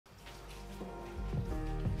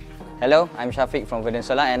Hello, I'm Shafiq from Verdant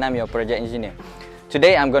Solar and I'm your project engineer.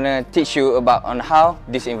 Today I'm going to teach you about on how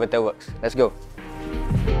this inverter works. Let's go.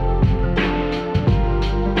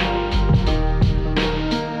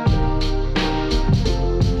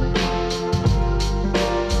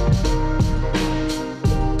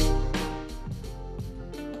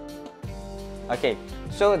 Okay,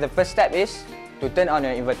 so the first step is to turn on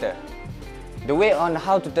your inverter. The way on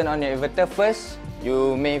how to turn on your inverter, first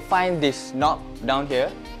you may find this knob down here,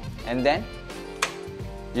 and then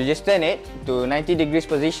you just turn it to 90 degrees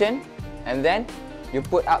position, and then you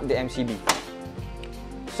put up the MCB.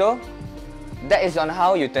 So that is on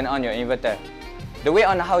how you turn on your inverter. The way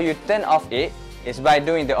on how you turn off it is by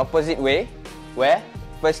doing the opposite way, where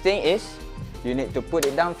first thing is you need to put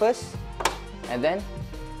it down first and then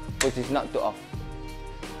put this knob to off.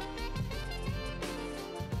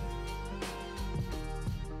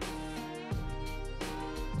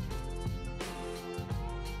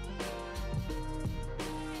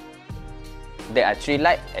 There are 3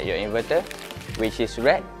 lights at your inverter, which is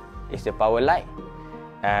red is the power light,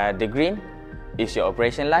 the green is your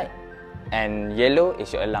operation light, and yellow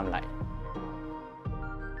is your alarm light.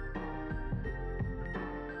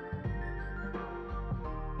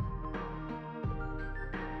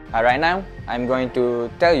 Right now, I'm going to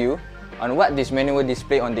tell you on what this manual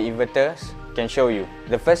display on the inverters can show you.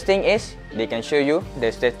 The first thing is they can show you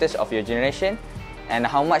the status of your generation and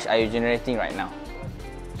how much are you generating right now.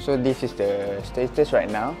 So this is the status right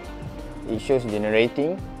now. It shows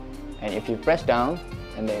generating, and if you press down,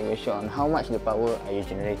 and then it will show on how much the power are you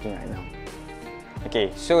generating right now. Okay,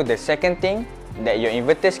 so the second thing that your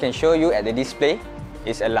inverters can show you at the display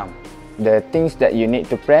is alarm. The things that you need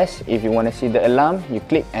to press, if you want to see the alarm, you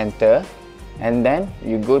click enter, and then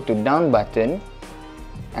you go to down button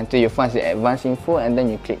until you find the advanced info, and then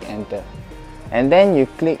you click enter. And then you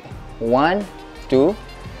click 1, 2,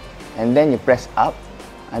 and then you press up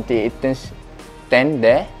until it turns 10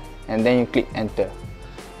 there, and then you click enter.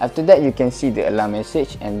 After that, you can see the alarm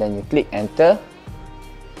message, and then you click enter,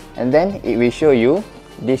 and then it will show you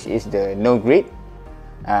this is the no grid,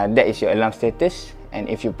 that is your alarm status. And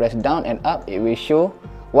if you press down and up, it will show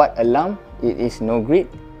what alarm it is no grid,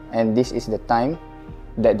 and this is the time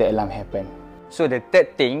that the alarm happened. So the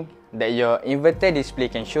third thing that your inverter display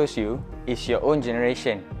can show you is your own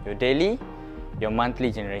generation, your daily, your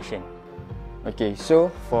monthly generation. Okay,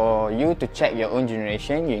 so for you to check your own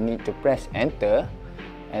generation, you need to press enter,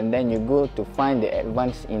 and then you go to find the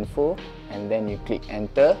advanced info, and then you click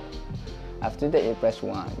enter. After that, you press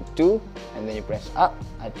 1, 2, and then you press up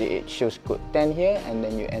until it shows code 10 here, and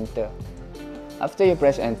then you enter. After you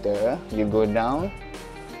press enter, you go down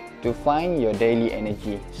to find your daily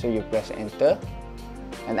energy. So you press enter,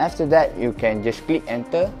 and after that, you can just click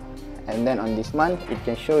enter, and then on this month, it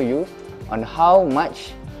can show you on how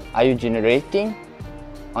much are you generating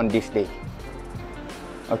on this day.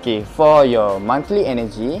 Okay, for your monthly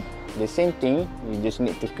energy, the same thing, you just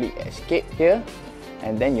need to click escape here,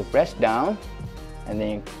 and then you press down, and then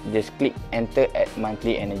you just click enter at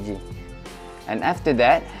monthly energy. And after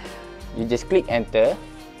that, you just click enter,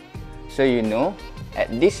 so you know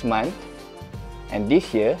at this month and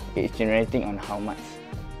this year it's generating on how much.